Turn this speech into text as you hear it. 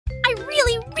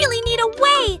really need a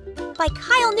wee! By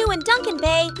Kyle New and Duncan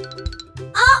Bey.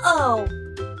 Uh-oh!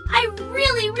 I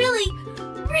really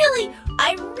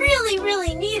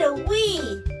need a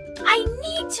wee. I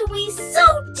need to wee so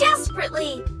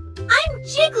desperately. I'm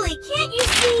jiggly, can't you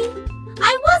see?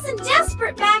 I wasn't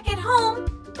desperate back at home,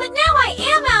 but now I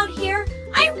am out here.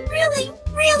 I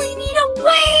really need a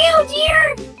wee. Oh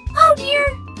dear! Oh dear!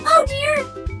 Oh dear!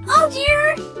 Oh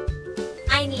dear!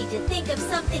 I need to think of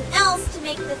something else to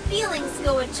make the feelings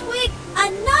go a twig, a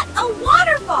nut, a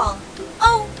waterfall.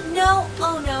 Oh no,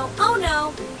 oh no, oh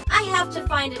no. I have to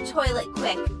find a toilet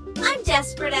quick. I'm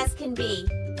desperate as can be.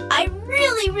 I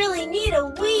really need a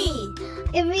wee.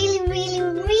 I really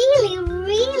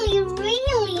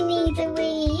need a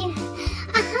wee.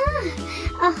 Aha!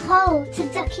 A hole to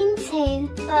duck into,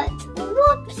 but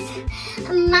whoops,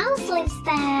 a mouse lives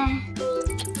there.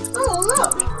 Oh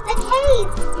look, a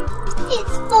cave.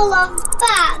 It's full of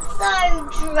bats. Oh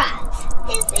drat,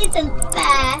 this isn't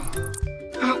fair.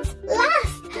 At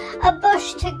last, a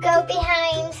bush to go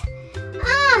behind.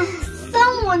 Ah,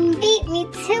 someone beat me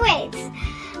to it.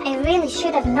 I really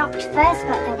should have knocked first,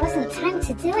 but there wasn't time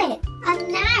to do it. And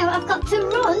now I've got to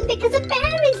run because a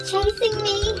bear is chasing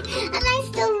me. And I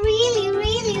still really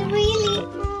need a wee.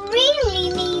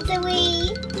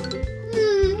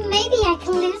 Maybe I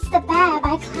can lose the bear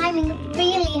by climbing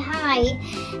really high.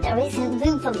 There isn't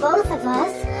room for both of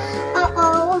us.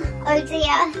 Uh-oh, oh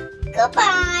dear.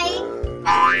 Goodbye.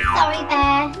 Sorry,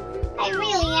 bear. I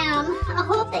really am. I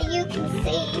hope that you can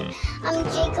see. I'm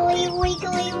jiggly,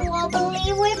 wiggly,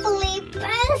 wobbly, wibbly,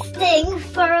 bursting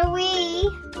for a wee.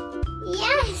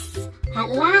 Yes, at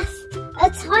last, a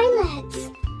toilet.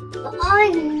 But oh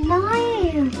no,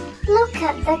 look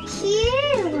at the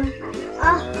queue.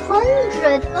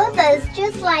 100 others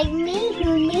just like me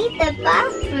who need the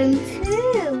bathroom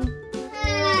too.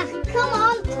 Come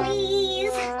on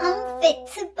please, I'm fit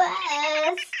to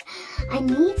burst. I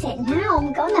need it now,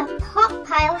 I'm gonna pop,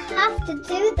 I'll have to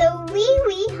do the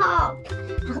wee hop.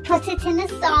 I'll put it in a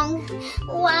song.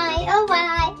 Why, oh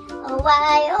why, oh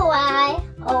why, oh why,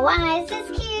 oh why is this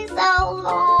queue so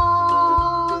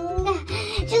long?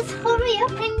 Just hurry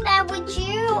up in there, would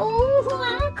you?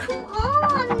 Oh, come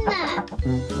on.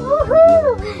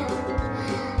 Woohoo!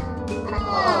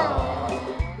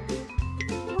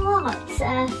 What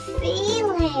a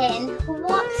feeling,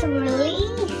 what a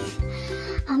relief.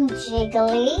 I'm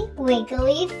jiggly,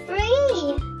 wiggly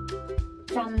free.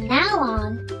 From now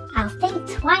on, I'll think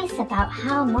twice about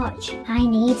how much I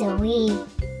need a wee.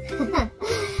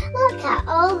 Look at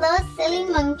all those silly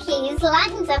monkeys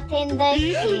lined up in the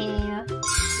queue.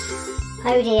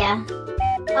 Oh dear.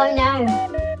 Oh no.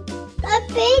 A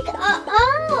big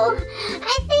uh-oh.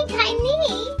 I think I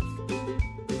need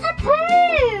a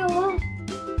poo.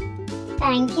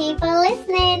 Thank you for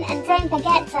listening, and don't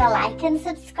forget to like and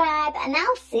subscribe, and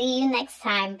I'll see you next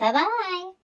time. Bye-bye.